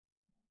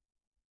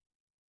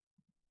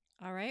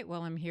All right.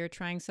 Well, I'm here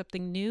trying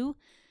something new.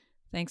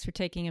 Thanks for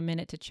taking a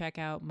minute to check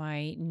out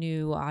my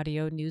new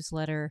audio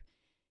newsletter.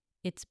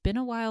 It's been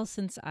a while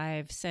since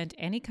I've sent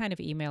any kind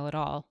of email at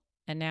all,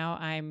 and now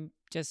I'm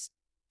just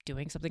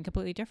doing something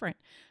completely different.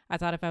 I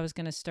thought if I was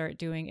going to start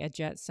doing a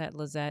Jet Set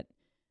Lizette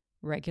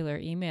regular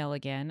email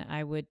again,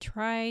 I would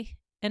try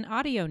an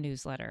audio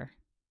newsletter,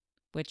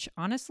 which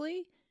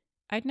honestly,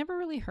 I'd never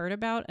really heard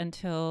about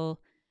until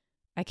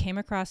I came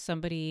across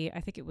somebody,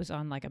 I think it was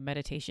on like a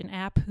meditation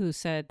app, who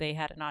said they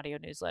had an audio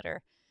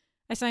newsletter.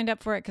 I signed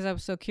up for it because I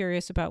was so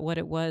curious about what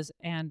it was,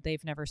 and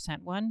they've never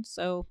sent one.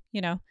 So,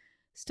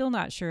 still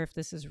not sure if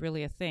this is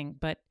really a thing,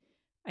 but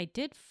I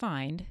did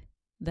find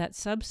that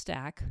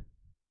Substack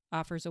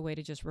offers a way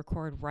to just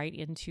record right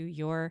into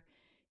your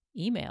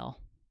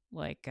email,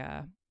 like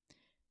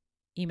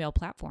email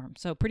platform.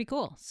 So, pretty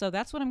cool. So,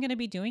 that's what I'm going to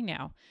be doing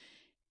now.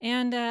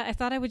 And I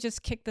thought I would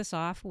just kick this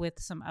off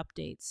with some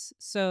updates.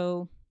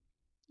 So,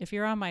 if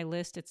you're on my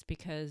list, it's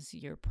because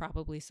you're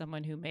probably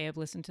someone who may have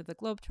listened to the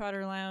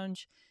Globetrotter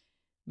Lounge.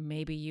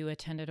 Maybe you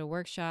attended a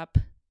workshop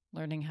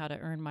learning how to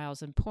earn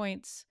miles and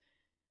points.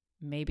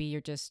 Maybe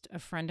you're just a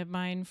friend of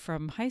mine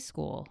from high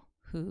school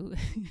who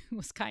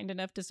was kind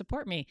enough to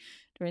support me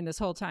during this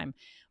whole time.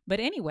 But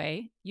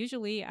anyway,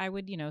 usually I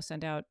would,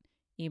 send out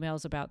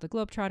emails about the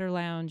Globetrotter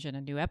Lounge and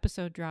a new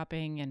episode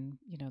dropping and,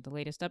 the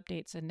latest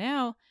updates. And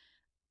now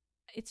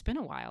it's been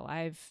a while.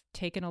 I've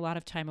taken a lot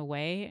of time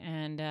away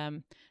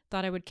and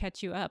thought I would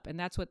catch you up. And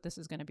that's what this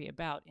is going to be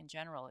about in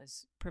general,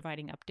 is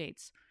providing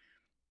updates.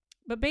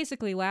 But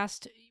basically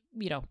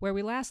where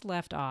we last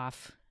left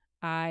off,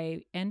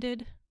 I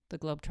ended the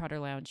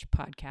Globetrotter Lounge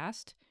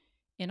podcast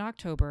in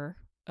October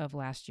of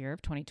last year,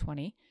 of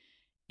 2020.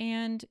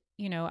 And,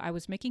 I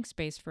was making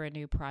space for a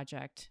new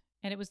project,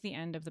 and it was the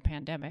end of the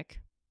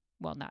pandemic.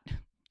 Well,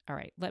 all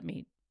right, let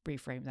me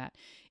reframe that.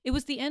 It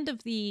was the end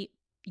of the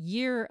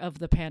year of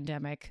the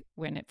pandemic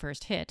when it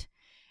first hit.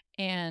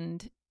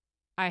 And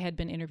I had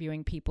been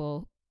interviewing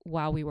people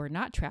while we were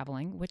not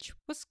traveling, which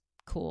was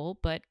cool,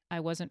 but I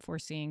wasn't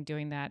foreseeing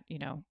doing that,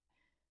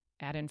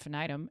 ad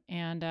infinitum.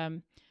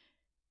 And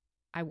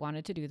I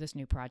wanted to do this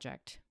new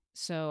project.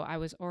 So I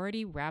was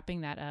already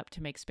wrapping that up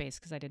to make space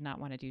because I did not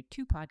want to do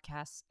two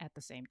podcasts at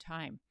the same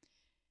time.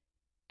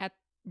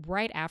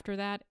 Right after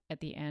that, at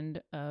the end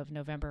of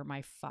November,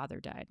 my father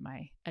died.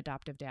 My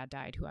adoptive dad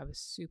died, who I was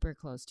super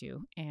close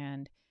to.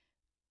 And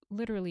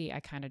literally,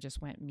 I kind of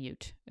just went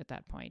mute at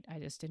that point. I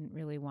just didn't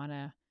really want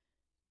to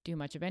do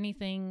much of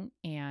anything.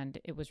 And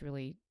it was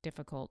really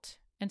difficult,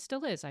 and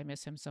still is. I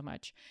miss him so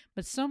much.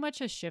 But so much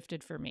has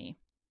shifted for me.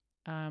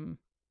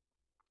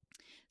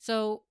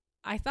 So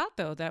I thought,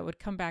 though, that it would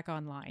come back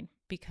online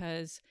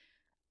because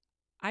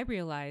I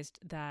realized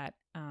that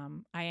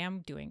I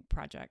am doing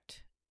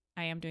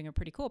a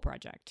pretty cool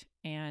project.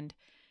 And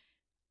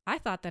I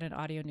thought that an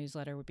audio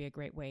newsletter would be a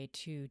great way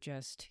to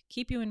just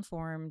keep you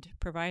informed,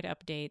 provide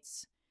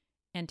updates,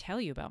 and tell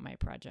you about my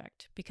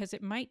project, because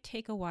it might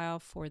take a while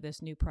for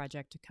this new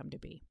project to come to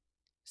be.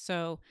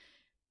 So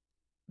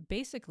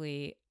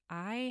basically,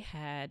 I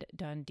had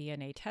done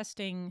DNA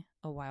testing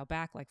a while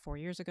back, like 5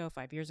 years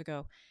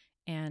ago.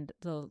 And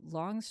the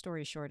long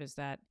story short is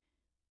that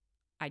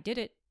I did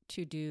it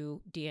to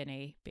do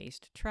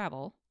DNA-based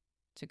travel,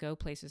 to go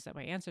places that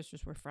my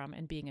ancestors were from.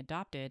 And being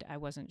adopted, I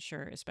wasn't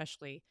sure,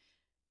 especially,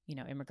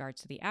 in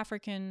regards to the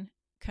African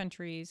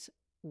countries,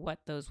 what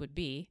those would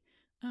be.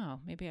 Oh,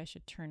 maybe I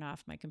should turn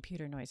off my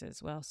computer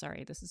noises. Well,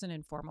 sorry, this is an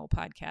informal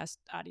podcast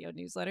audio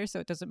newsletter, so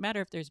it doesn't matter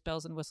if there's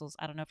bells and whistles.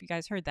 I don't know if you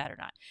guys heard that or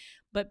not.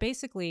 But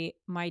basically,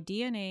 my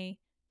DNA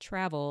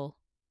travel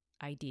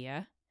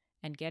idea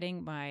and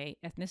getting my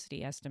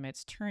ethnicity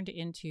estimates turned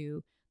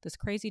into this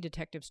crazy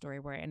detective story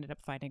where I ended up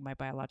finding my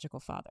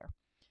biological father.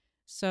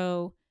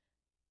 So,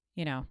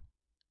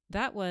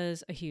 that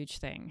was a huge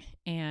thing,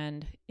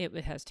 and it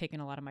has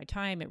taken a lot of my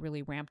time. It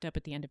really ramped up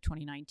at the end of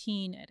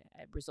 2019. It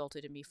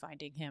resulted in me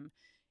finding him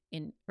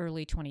in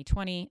early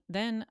 2020.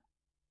 Then,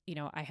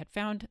 I had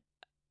found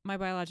my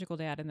biological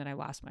dad, and then I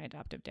lost my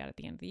adoptive dad at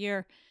the end of the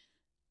year.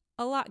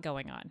 A lot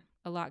going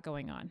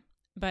on.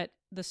 But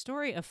the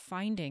story of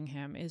finding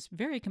him is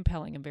very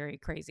compelling and very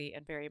crazy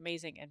and very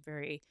amazing and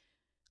very,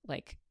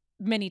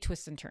 many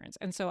twists and turns.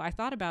 And so I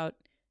thought about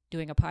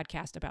doing a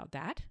podcast about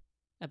that,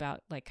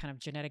 about kind of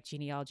genetic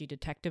genealogy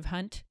detective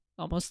hunt,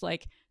 almost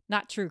like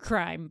not true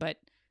crime, but,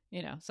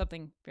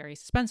 something very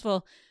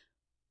suspenseful.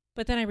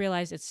 But then I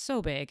realized it's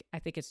so big, I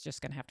think it's just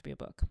going to have to be a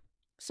book.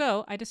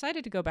 So I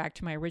decided to go back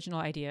to my original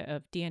idea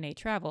of DNA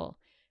travel,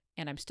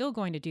 and I'm still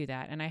going to do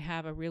that. And I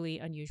have a really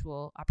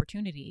unusual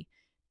opportunity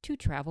to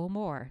travel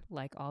more,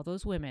 like all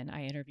those women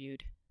I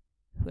interviewed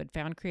who had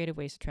found creative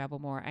ways to travel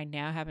more. I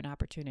now have an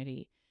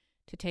opportunity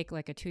to take a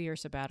 2-year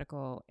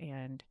sabbatical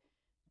and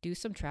do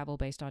some travel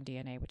based on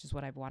DNA, which is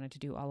what I've wanted to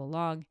do all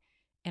along.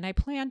 And I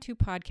plan to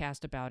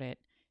podcast about it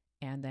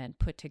and then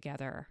put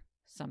together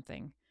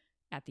something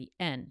at the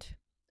end.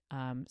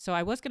 So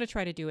I was going to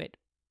try to do it,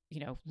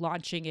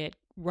 launching it,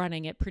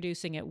 running it,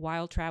 producing it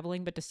while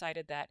traveling, but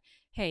decided that,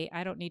 hey,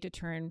 I don't need to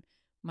turn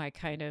my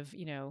kind of,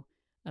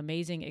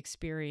 amazing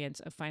experience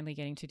of finally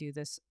getting to do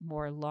this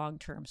more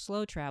long-term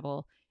slow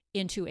travel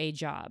into a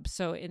job.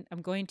 So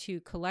I'm going to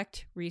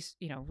collect,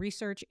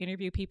 research,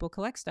 interview people,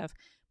 collect stuff,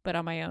 but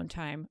on my own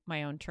time,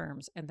 my own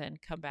terms, and then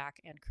come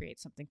back and create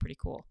something pretty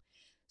cool.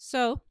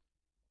 So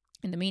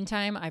in the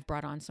meantime, I've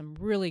brought on some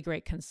really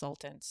great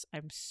consultants.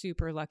 I'm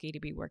super lucky to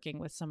be working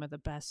with some of the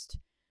best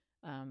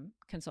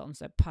consultants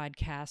that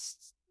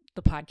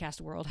the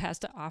podcast world has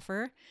to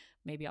offer.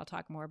 Maybe I'll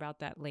talk more about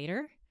that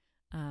later.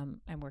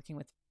 I'm working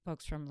with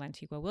folks from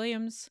Lantigua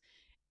Williams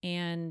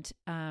and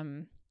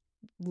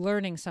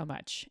learning so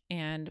much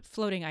and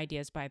floating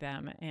ideas by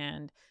them,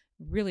 and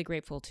really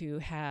grateful to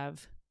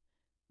have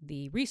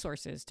the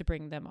resources to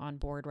bring them on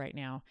board right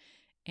now.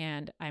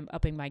 And I'm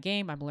upping my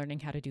game. I'm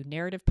learning how to do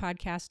narrative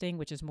podcasting,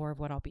 which is more of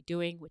what I'll be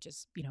doing, which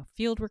is,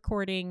 field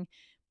recording,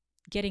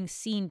 getting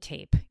scene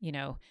tape,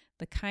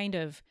 the kind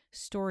of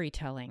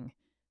storytelling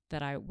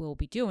that I will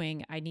be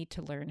doing. I need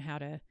to learn how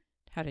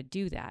to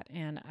do that.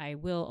 And I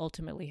will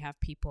ultimately have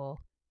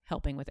people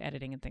helping with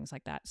editing and things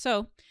like that.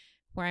 So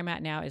where I'm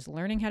at now is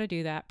learning how to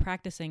do that,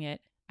 practicing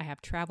it. I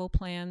have travel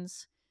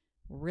plans.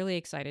 Really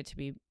excited to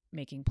be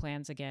making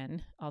plans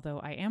again, although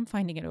I am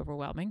finding it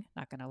overwhelming,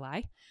 not going to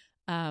lie.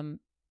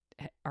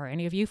 Are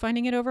any of you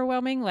finding it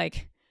overwhelming?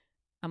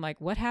 I'm like,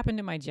 what happened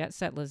to my jet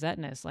set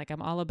Lizetteness?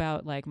 I'm all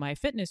about my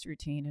fitness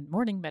routine and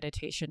morning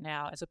meditation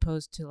now, as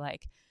opposed to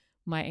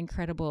my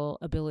incredible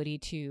ability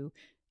to,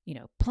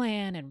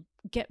 plan and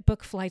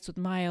book flights with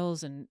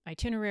miles and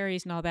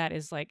itineraries and all that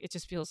is it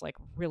just feels like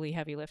really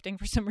heavy lifting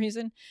for some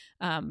reason.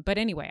 But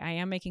anyway, I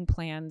am making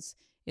plans.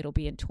 It'll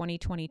be in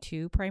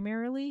 2022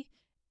 primarily,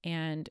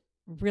 and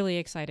really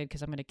excited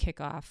because I'm going to kick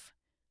off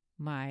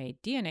my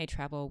DNA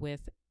travel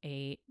with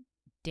a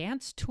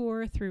dance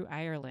tour through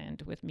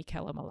Ireland with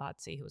Michela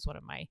Malazzi, who was one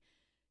of my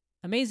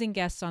amazing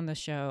guests on the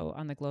show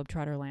on the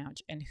Globetrotter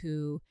Lounge, and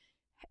who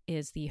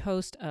is the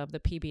host of the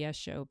PBS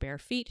show Bare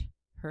Feet.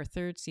 Her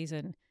third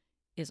season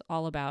is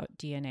all about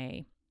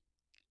DNA.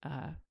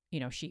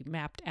 She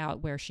mapped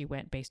out where she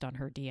went based on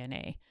her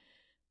DNA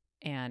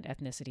and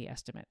ethnicity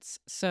estimates.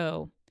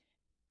 So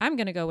I'm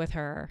going to go with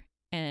her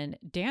and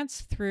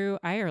dance through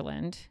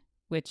Ireland,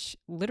 which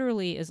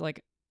literally is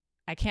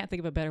I can't think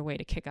of a better way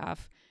to kick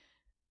off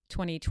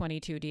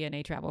 2022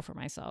 DNA travel for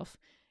myself.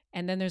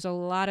 And then there's a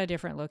lot of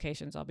different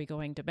locations. I'll be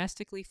going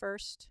domestically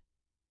first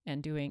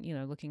and doing,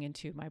 looking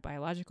into my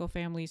biological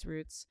family's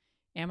roots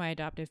and my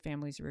adoptive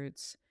family's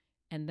roots,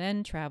 and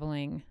then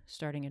traveling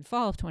starting in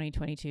fall of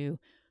 2022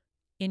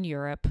 in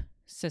Europe,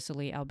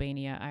 Sicily,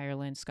 Albania,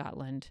 Ireland,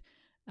 Scotland,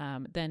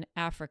 then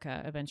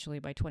Africa eventually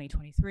by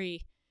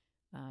 2023,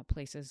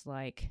 places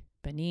like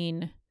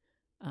Benin,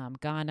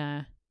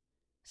 Ghana,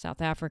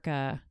 South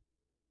Africa.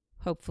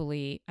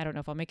 Hopefully, I don't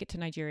know if I'll make it to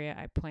Nigeria.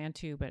 I plan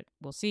to, but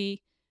we'll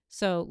see.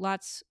 So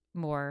lots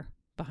more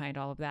behind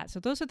all of that. So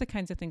those are the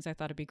kinds of things I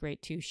thought it'd be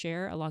great to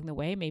share along the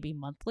way, maybe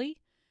monthly,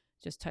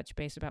 just touch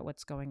base about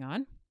what's going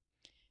on.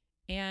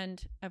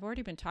 And I've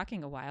already been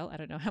talking a while. I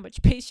don't know how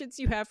much patience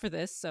you have for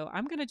this. So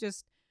I'm going to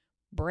just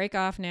break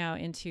off now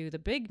into the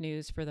big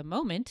news for the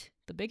moment.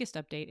 The biggest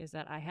update is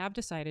that I have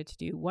decided to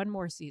do one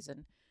more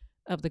season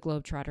of the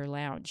Globetrotter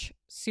Lounge.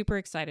 Super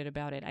excited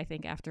about it. I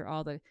think after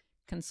all the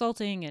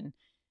consulting and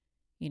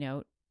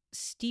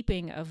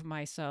steeping of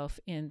myself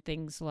in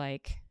things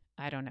like,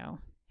 I don't know,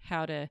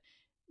 how to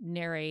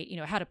narrate,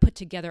 how to put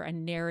together a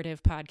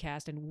narrative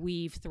podcast and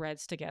weave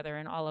threads together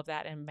and all of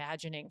that, and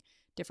imagining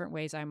different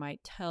ways I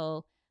might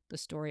tell the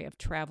story of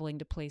traveling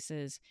to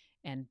places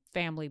and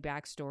family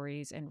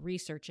backstories and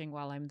researching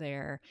while I'm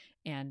there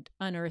and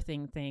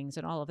unearthing things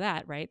and all of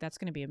that, right? That's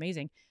going to be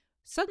amazing.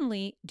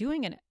 Suddenly,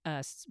 doing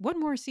one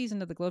more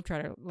season of the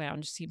Globetrotter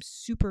Lounge seems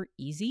super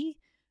easy.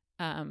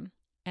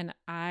 And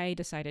I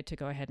decided to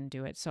go ahead and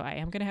do it. So I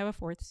am going to have a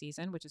fourth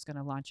season, which is going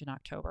to launch in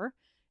October.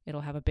 It'll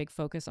have a big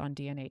focus on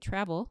DNA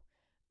travel.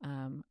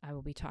 I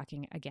will be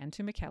talking again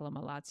to Michela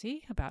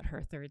Malazzi about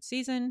her third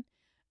season.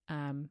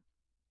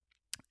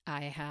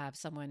 I have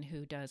someone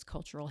who does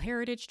cultural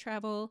heritage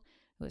travel,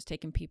 who has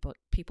taken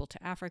people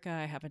to Africa.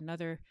 I have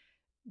another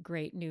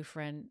great new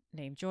friend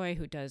named Joy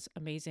who does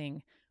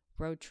amazing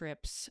road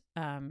trips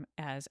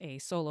as a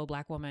solo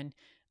Black woman.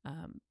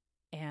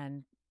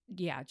 And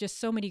yeah, just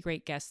so many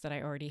great guests that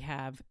I already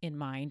have in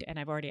mind. And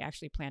I've already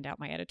actually planned out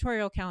my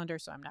editorial calendar,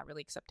 so I'm not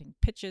really accepting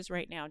pitches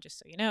right now, just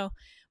so you know.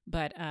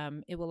 But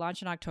it will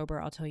launch in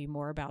October. I'll tell you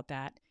more about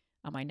that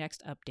on my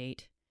next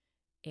update.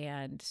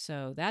 And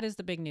so that is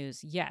the big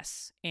news.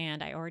 Yes.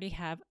 And I already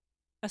have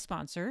a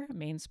sponsor, a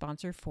main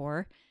sponsor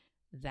for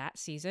that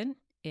season.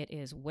 It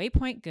is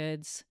Waypoint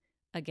Goods.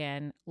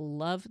 Again,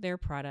 love their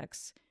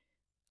products,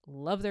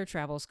 love their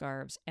travel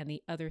scarves, and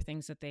the other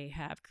things that they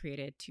have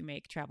created to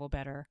make travel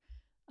better.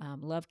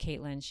 Love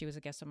Caitlin. She was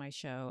a guest on my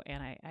show,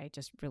 and I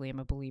just really am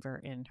a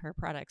believer in her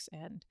products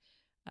and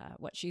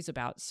what she's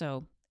about.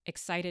 So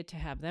excited to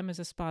have them as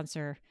a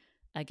sponsor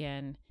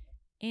again.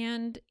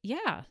 And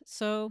yeah,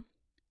 so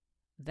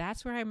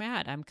that's where I'm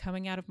at. I'm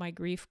coming out of my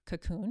grief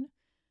cocoon.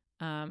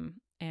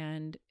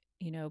 And,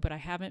 but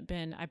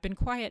I've been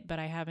quiet, but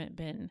I haven't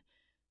been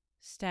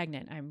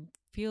stagnant. I'm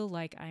feel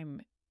like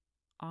I'm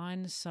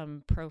on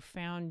some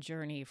profound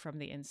journey from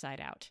the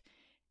inside out,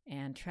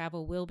 and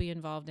travel will be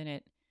involved in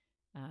it.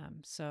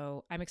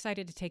 So I'm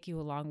excited to take you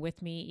along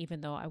with me,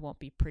 even though I won't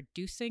be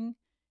producing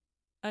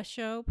a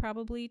show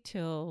probably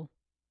till,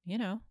 you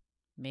know,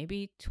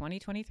 maybe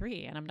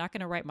 2023. And I'm not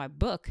going to write my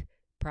book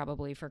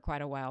probably for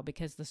quite a while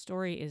because the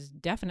story is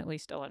definitely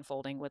still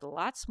unfolding with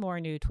lots more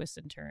new twists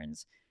and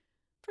turns.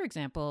 For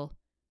example,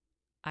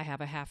 I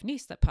have a half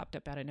niece that popped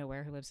up out of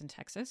nowhere who lives in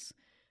Texas.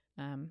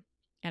 Um,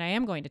 and I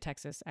am going to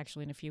Texas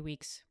actually in a few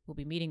weeks. We'll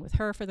be meeting with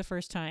her for the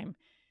first time.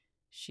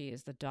 She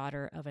is the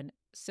daughter of a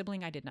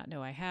sibling I did not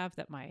know I have,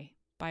 that my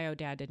bio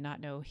dad did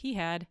not know he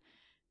had.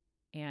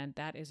 And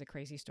that is a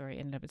crazy story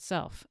in and of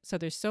itself. So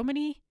there's so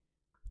many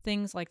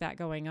things like that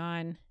going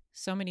on,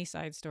 so many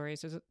side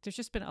stories. There's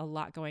just been a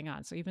lot going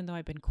on. So even though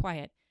I've been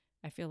quiet,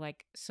 I feel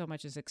like so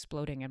much is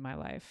exploding in my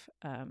life.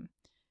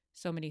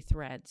 So many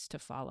threads to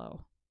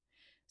follow.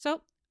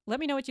 So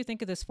let me know what you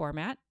think of this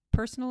format.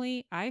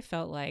 Personally, I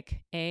felt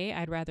like A,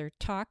 I'd rather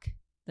talk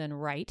than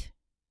write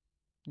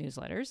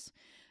newsletters.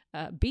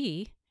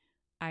 B,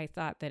 I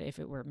thought that if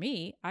it were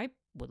me, I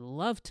would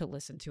love to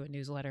listen to a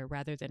newsletter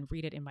rather than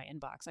read it in my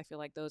inbox. I feel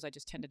like those I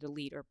just tend to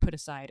delete or put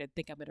aside and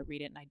think I'm going to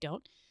read it and I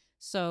don't.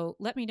 So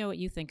let me know what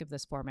you think of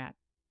this format.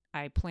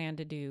 I plan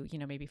to do,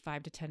 maybe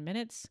 5 to 10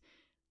 minutes.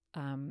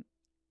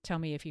 Tell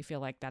me if you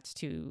feel like that's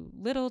too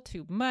little,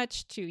 too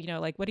much,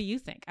 like, what do you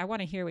think? I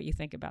want to hear what you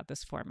think about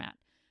this format.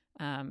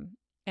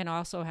 And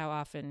also how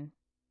often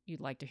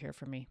you'd like to hear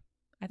from me.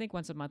 I think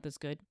once a month is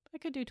good. I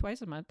could do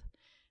twice a month.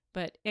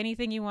 But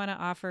anything you want to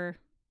offer,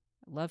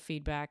 love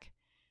feedback,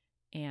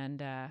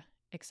 and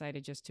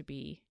excited just to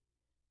be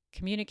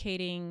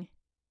communicating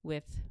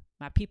with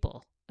my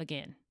people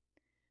again.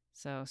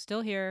 So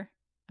still here,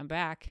 I'm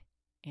back,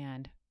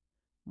 and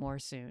more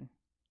soon.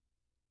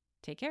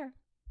 Take care.